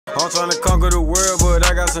I'm trying to conquer the world, but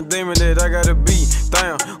I got some demon that I gotta beat.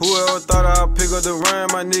 Damn, whoever thought I'd pick up the rhyme,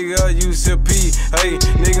 my nigga, I used to pee. Hey,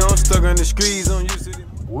 nigga, I'm stuck on the streets, I'm used to the...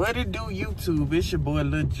 What it do, YouTube? It's your boy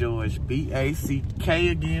Lil George, B-A-C-K,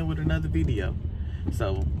 again with another video.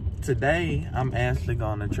 So, today, I'm actually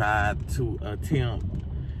gonna try to attempt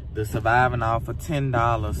the surviving off of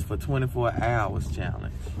 $10 for 24 hours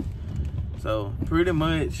challenge. So, pretty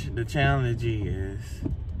much, the challenge is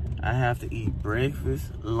I have to eat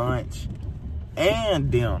breakfast, lunch,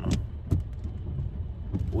 and dinner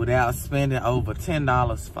without spending over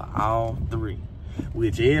 $10 for all three.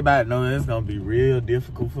 Which everybody knows it's gonna be real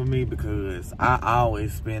difficult for me because I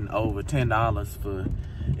always spend over $10 for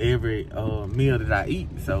every meal that I eat.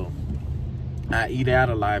 So I eat out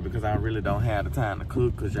a lot because I really don't have the time to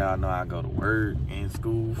cook, because y'all know I go to work and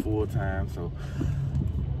school full time. So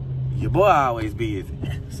your boy always busy.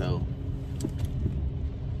 So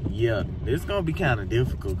yeah, it's gonna be kind of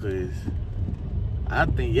difficult because I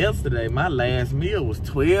think yesterday my last meal was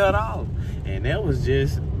 $12, and that was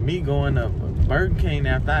just me going to Burger King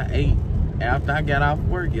after I got off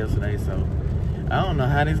work yesterday. So I don't know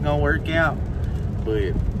how this gonna work out,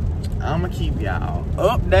 but I'm gonna keep y'all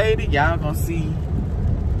updated. Y'all gonna see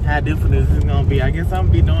how different this is gonna be. I guess I'm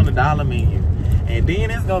gonna be doing the dollar menu, and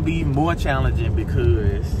then it's gonna be even more challenging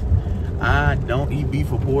because I don't eat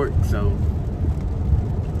beef or pork. So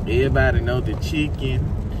everybody know the chicken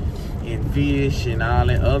and fish and all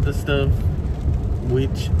that other stuff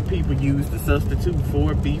which people use to substitute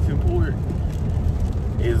for beef and pork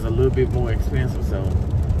is a little bit more expensive. So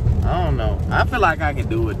I don't know, I feel like I can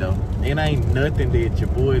do it though. It ain't nothing that your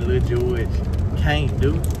boy Lil George can't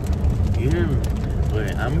do, you hear me?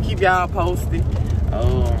 But I'm gonna keep y'all posted.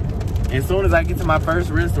 As soon as I get to my first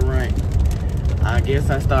restaurant, I guess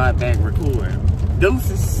I start back recording.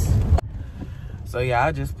 Deuces. So yeah,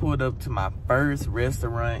 I just pulled up to my first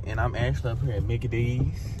restaurant, and I'm actually up here at Mickey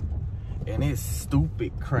D's, and it's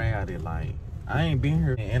stupid crowded. Like, I ain't been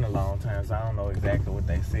here in a long time, so I don't know exactly what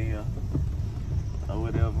they sell or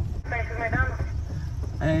whatever. Thanks for McDonald's.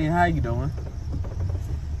 Hey, how you doing?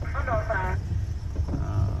 I'm doing fine.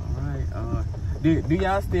 Alright, do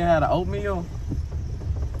y'all still have the oatmeal?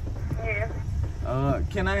 Yeah.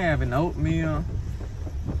 Can I have an oatmeal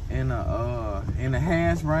and a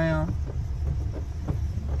hash brown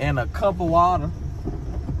and a cup of water?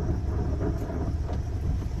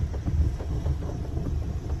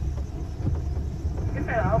 You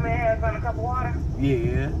said old man has on a cup of water?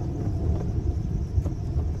 Yeah.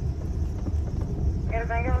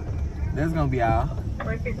 Anything else? That's gonna be all.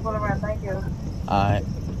 350 Boulevard, thank you. Alright.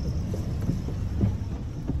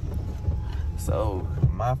 So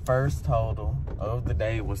my first total of the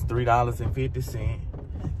day was $3.50.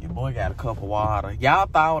 Your boy got a cup of water. Y'all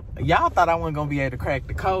thought I wasn't gonna be able to crack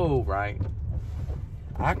the code, right?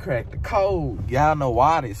 I cracked the code. Y'all know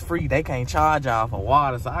water is free. They can't charge y'all for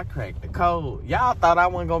water, so I cracked the code. Y'all thought I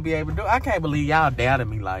wasn't gonna be able to do it. I can't believe y'all doubted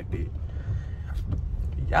me like that.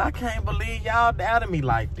 Y'all can't believe y'all doubted me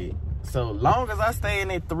like that. So long as I stay in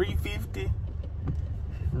that $3.50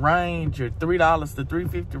 range, or $3 to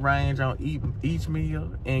 $3.50 range on each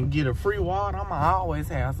meal, and get a free water, I'ma always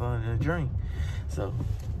have something to drink. So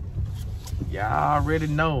y'all already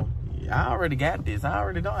know. Y'all already got this. I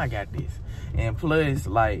already know I got this. And plus,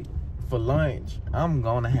 like, for lunch, I'm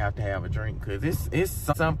gonna have to have a drink, because it's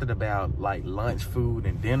something about like lunch food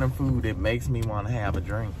and dinner food that makes me want to have a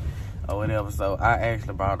drink or whatever. So I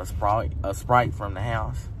actually brought a Sprite from the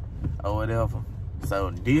house or whatever.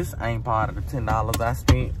 So this ain't part of the $10 I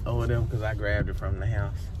spent or whatever, because I grabbed it from the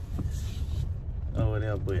house or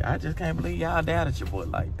whatever. But I just can't believe y'all doubted your boy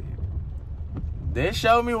like that. That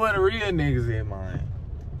showed me what the real niggas in mind.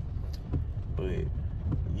 But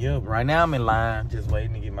yeah, right now I'm in line just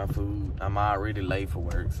waiting to get my food. I'm already late for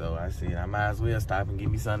work, so I said I might as well stop and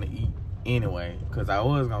get me something to eat anyway, because I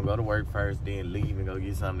was gonna go to work first, then leave and go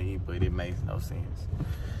get something to eat, but it makes no sense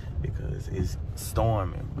because it's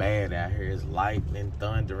storming bad out here. It's lightning,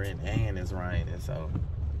 thundering, and it's raining. So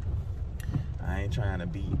I ain't trying to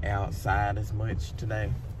be outside as much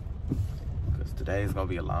today, because today is gonna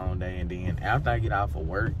be a long day. And then after I get off of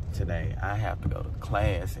work today, I have to go to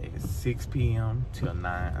class at 6 p.m. till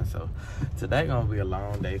 9. So today gonna be a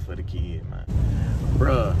long day for the kid, man.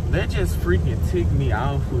 Bruh, that just freaking ticked me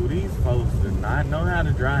off, who these folks do not know how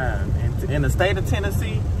to drive. And in the state of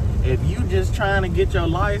Tennessee, if you just trying to get your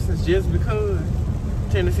license just because,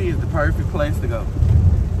 Tennessee is the perfect place to go,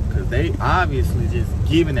 because they obviously just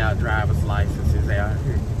giving out driver's licenses out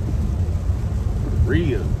here.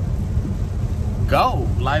 Real. Go.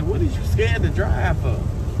 Like, what is you scared to drive for?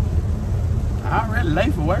 I already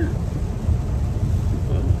late for work.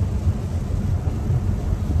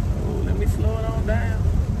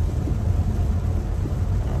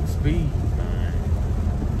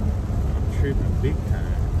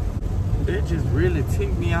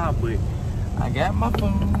 out, but I got my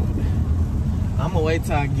food. I'm gonna wait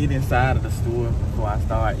till I get inside of the store before I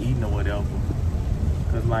start eating or whatever.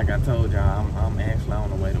 Cause like I told y'all, I'm actually on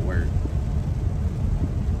the way to work.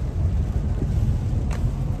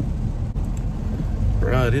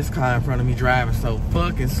 Bro, this car in front of me driving so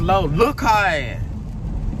fucking slow. Look how I am.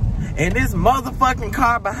 And this motherfucking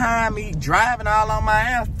car behind me driving all on my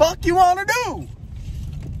ass. Fuck you wanna do?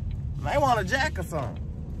 They wanna jack or something.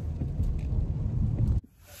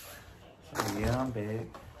 So yeah, I'm back.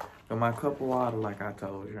 Got my cup of water like I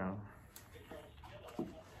told y'all.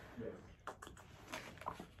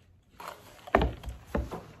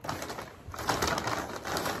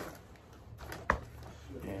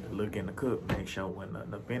 Had to look in the cup, make sure there wasn't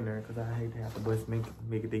nothing up in there, cause I hate to have to bust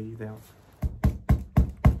make these out.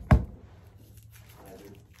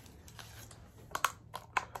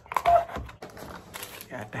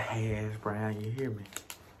 Got the hash brown, you hear me?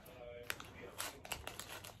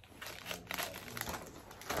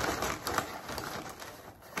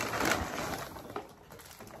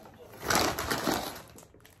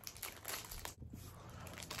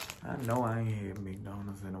 I know I ain't had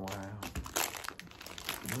McDonald's in a while.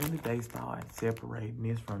 When did they start separating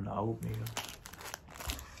this from the oatmeal?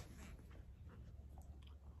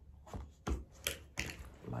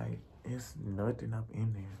 Like, it's nothing up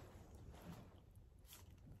in there.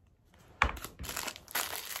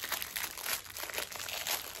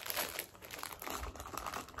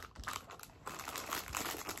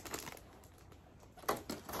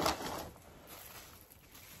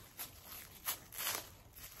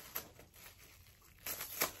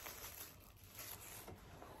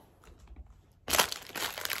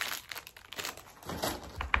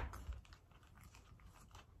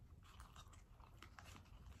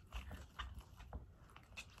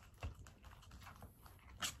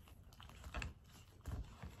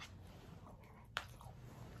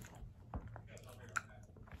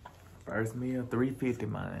 First meal, $3.50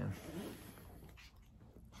 mine.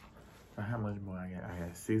 So how much more I got? I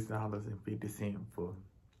got $6.50 for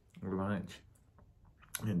lunch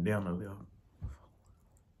and dinner left.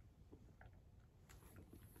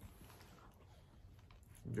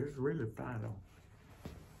 This is really fine though.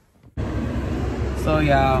 So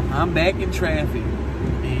y'all, I'm back in traffic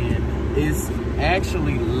and it's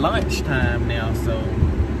actually lunchtime now, so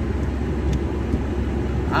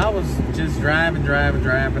I was just driving around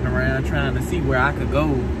trying to see where I could go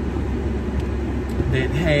that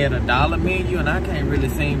had a dollar menu, and I can't really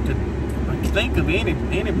seem to think of any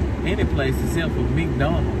place except for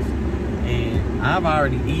McDonald's. And I've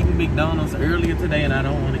already eaten McDonald's earlier today, and I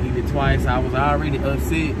don't want to eat it twice. I was already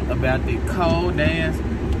upset about the cold ass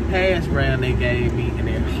hash brown they gave me and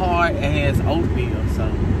that hard ass oatmeal. So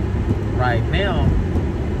right now,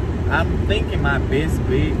 I'm thinking my best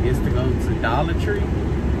bet is to go to Dollar Tree.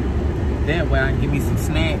 That way I can give me some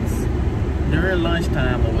snacks during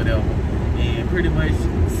lunchtime or whatever, and pretty much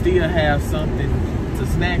still have something to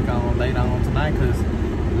snack on later on tonight. Cause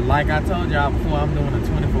like I told y'all before, I'm doing a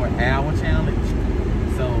 24-hour challenge.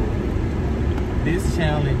 So this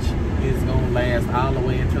challenge is gonna last all the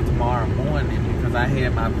way until tomorrow morning, because I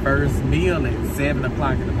had my first meal at 7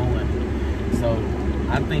 o'clock in the morning. So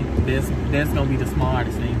I think that's gonna be the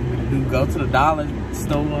smartest thing to do. Go to the dollar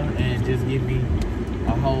store and just give me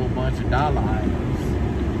a whole bunch of dollar items.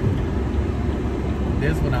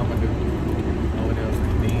 That's what I'm gonna do. What else?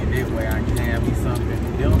 And then that way I can have me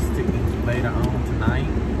something else to eat later on tonight.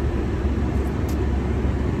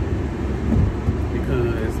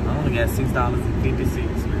 Because I only got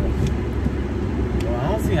 $6.50 left. Well, I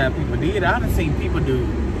don't see how people did. I done seen people do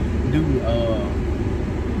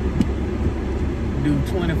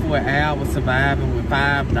 24 hours surviving with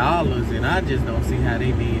 $5, and I just don't see how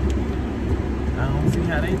they did it. I don't see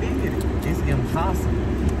how they did it. It's impossible.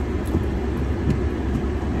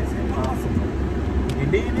 It's impossible.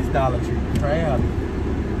 And then this Dollar Tree crowded.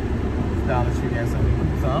 This Dollar Tree got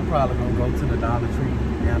something. So I'm probably gonna go to the Dollar Tree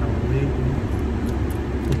down on Lincoln.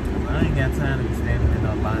 I ain't got time to be standing in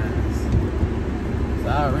no lines. It's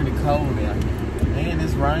already cold out here. And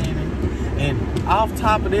it's raining. And off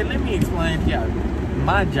top of that, let me explain to y'all.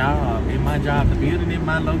 My job, the building in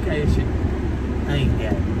my location, I ain't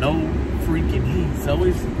got no freaking heat, so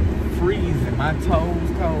it's freezing. My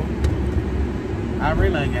toes cold. I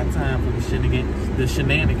really ain't got time for the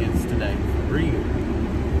shenanigans today, for real.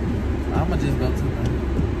 So I'm gonna just go to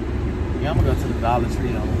I'm gonna go to the Dollar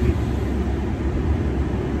Tree on the weekend.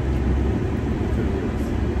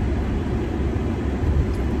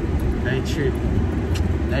 They tripping.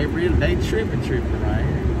 They tripping right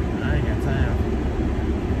here. I ain't got time.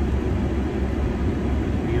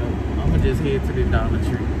 I'm gonna just head to the Dollar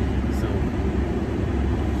Tree. So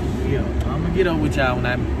Yeah, I'm gonna get up with y'all when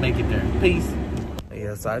I make it there. Peace.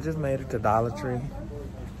 Yeah, so I just made it to Dollar Tree.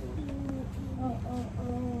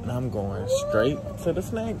 And I'm going straight to the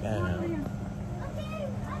snack down.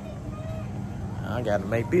 I gotta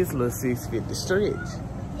make this little 650 stretch.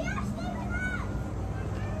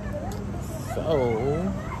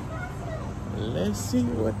 So, let's see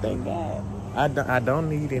what they got. I don't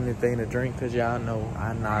need anything to drink because y'all know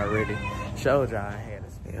I already showed y'all I had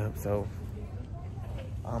it. Yep, so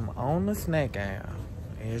I'm on the snack aisle,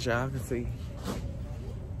 as y'all can see.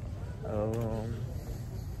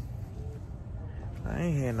 I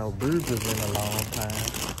ain't had no burgers in a long time.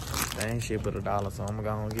 They ain't shit but $1, so I'm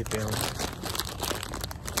gonna get them.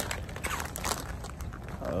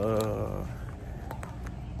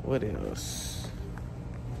 What else?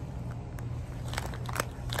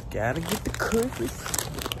 Gotta get the cookies.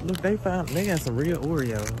 Look, they got some real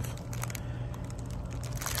Oreos.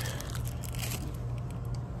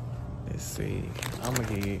 Let's see. I'm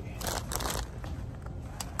gonna get.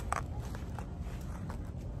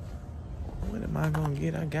 What am I gonna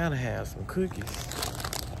get? I gotta have some cookies.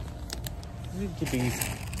 Let me get these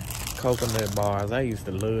coconut bars. I used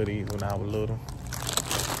to love these when I was little.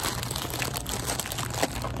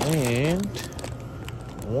 And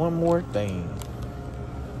one more thing.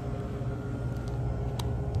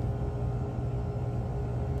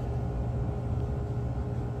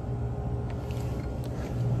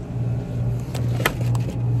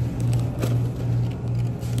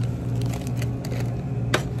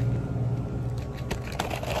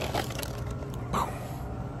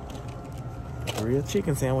 Real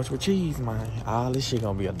chicken sandwich with cheese, man. All this shit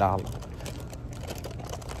gonna be $1.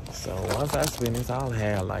 So once I spend this, I'll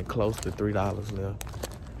have like close to $3 left.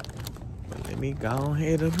 But let me go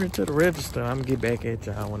ahead up here to the register. I'm gonna get back at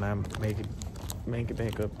y'all when I make it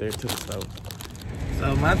back up there to the store.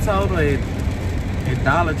 So my total at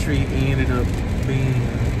Dollar Tree ended up being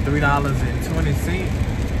 $3.20.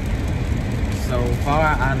 So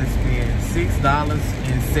far, I done spent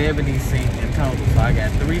 $6.70 in total. So I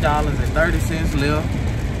got $3.30 left.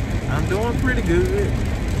 I'm doing pretty good.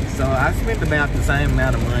 So I spent about the same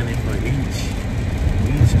amount of money for each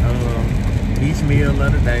meal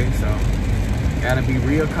of the day. So gotta be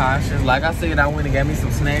real cautious. Like I said, I went and got me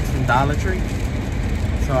some snacks from Dollar Tree,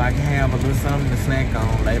 so I can have a little something to snack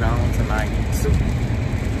on later on tonight too.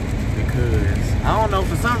 Because I don't know,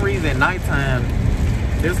 for some reason at nighttime,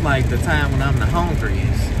 it's like the time when I'm the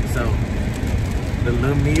hungriest. So the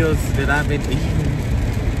little meals that I've been eating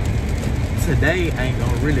today ain't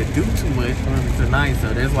gonna really do too much for me tonight.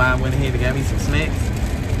 So that's why I went ahead and got me some snacks.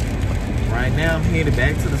 Right now I'm headed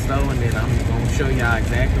back to the store, and then I'm gonna show y'all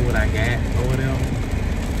exactly what I got or whatever.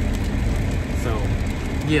 So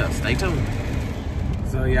yeah, stay tuned.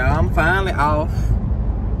 So y'all, I'm finally off.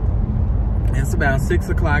 It's about 6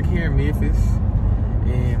 o'clock here in Memphis,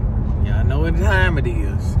 and y'all know what time it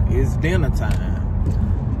is. It's dinner time.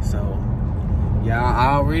 So y'all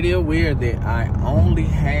already aware that I only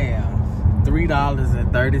have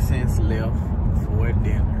 $3.30 left for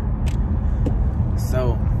dinner.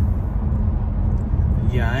 So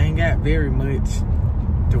yeah, I ain't got very much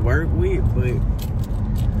to work with, but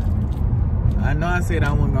I know I said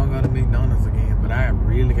I wasn't gonna go to McDonald's again, but I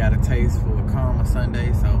really got a taste for a caramel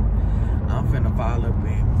sundae, so I'm finna follow up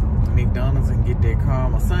in McDonald's and get that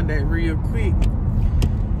caramel sundae real quick.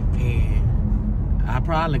 And I'll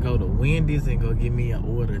probably go to Wendy's and go get me an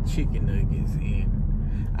order of chicken nuggets. And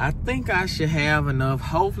I think I should have enough.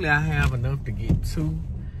 Hopefully I have enough to get 2.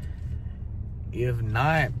 If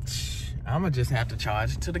not, I'm gonna just have to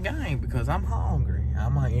charge it to the game because I'm hungry.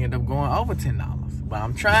 I'm gonna end up going over $10. But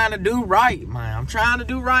I'm trying to do right, man. I'm trying to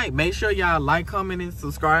do right. Make sure y'all like, comment, and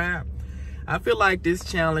subscribe. I feel like this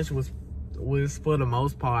challenge was for the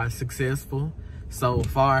most part successful so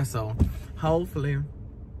far. So hopefully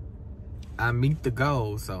I meet the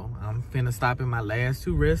goal. So I'm finna stop in my last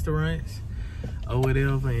 2 restaurants or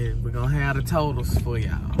whatever, and we're gonna have the totals for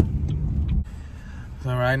y'all. So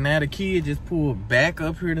right now the kid just pulled back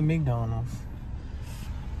up here to McDonald's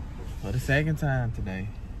for the 2nd time today.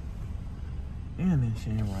 And then she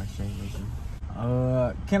ain't right straight looking.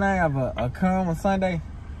 Can I have a caramel sundae?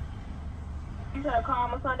 You said a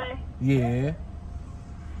caramel sundae? Yeah.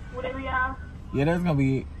 Whatever y'all? Yeah, that's gonna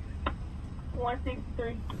be it.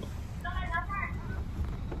 163.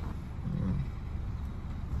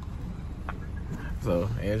 So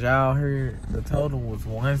as y'all heard, the total was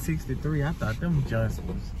 163. I thought them hoes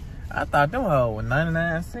were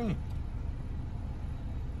 99 cents.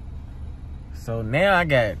 So now I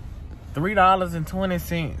got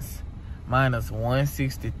 $3.20 minus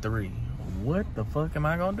 163. What the fuck am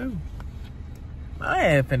I gonna do? My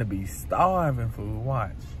ass finna be starving, fool.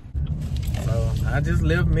 Watch. So I just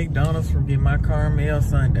left McDonald's from getting my caramel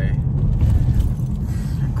sundae.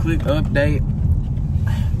 Quick update.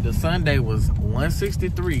 The sundae was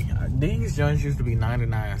 $1.63. These joints used to be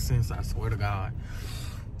 99 cents, I swear to God.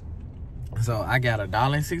 So I got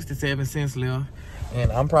 $1.67 left.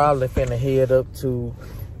 And I'm probably finna head up to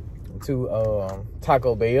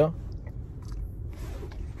Taco Bell.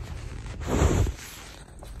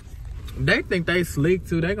 They think they slick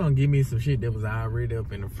too. They gonna give me some shit that was already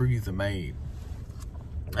up in the freezer made.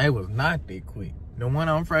 They was not that quick. The one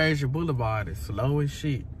on Fraser Boulevard is slow as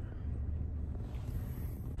shit.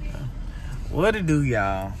 What to do,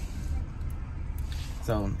 y'all?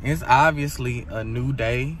 So it's obviously a new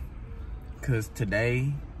day, cause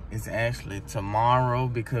today is actually tomorrow,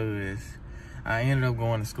 because I ended up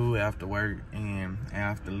going to school after work, and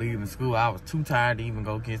after leaving school I was too tired to even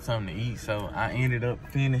go get something to eat, so I ended up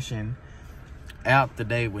finishing out the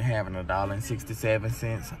day with having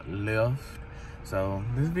 $1.67 left. So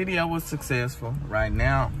this video was successful. Right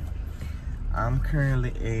now I'm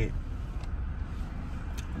currently at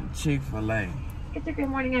Chick-fil-A. It's a good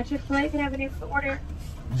morning at Chick-fil-A. Can I have a new order?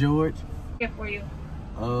 George, Get for you.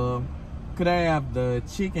 could I have the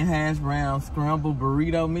chicken hash brown scrambled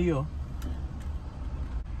burrito meal?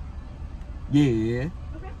 Yeah.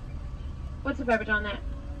 Okay. What's the beverage on that?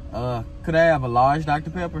 Could I have a large Dr.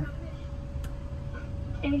 Pepper?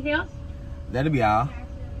 Anything else? That'll be all.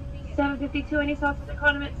 $7.52. Any sauces or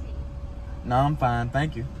condiments? No, I'm fine,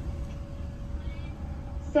 thank you.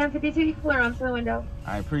 $7.52. You can clear on to the window.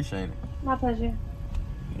 I appreciate it. My pleasure.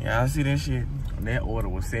 Yeah, I see that shit. That order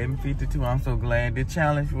was $7.52. I'm so glad the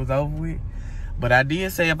challenge was over with. But I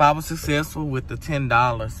did say if I was successful with the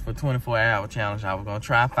 $10 for 24-hour challenge, I was gonna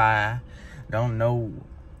try 5. Don't know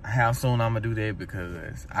how soon I'm gonna do that,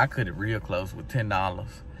 because I cut it real close with $10.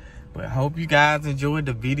 But hope you guys enjoyed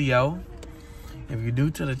the video. If you're new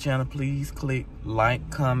to the channel, please click like,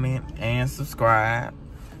 comment, and subscribe.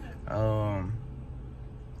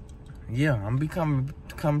 Yeah, I'm coming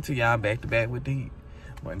to y'all back to back with the heat.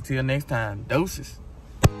 But until next time, doses.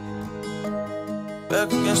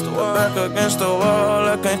 Back against the wall,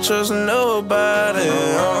 I can't trust nobody.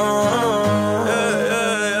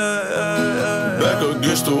 Back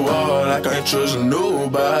against the wall, I can't trust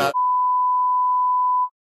nobody.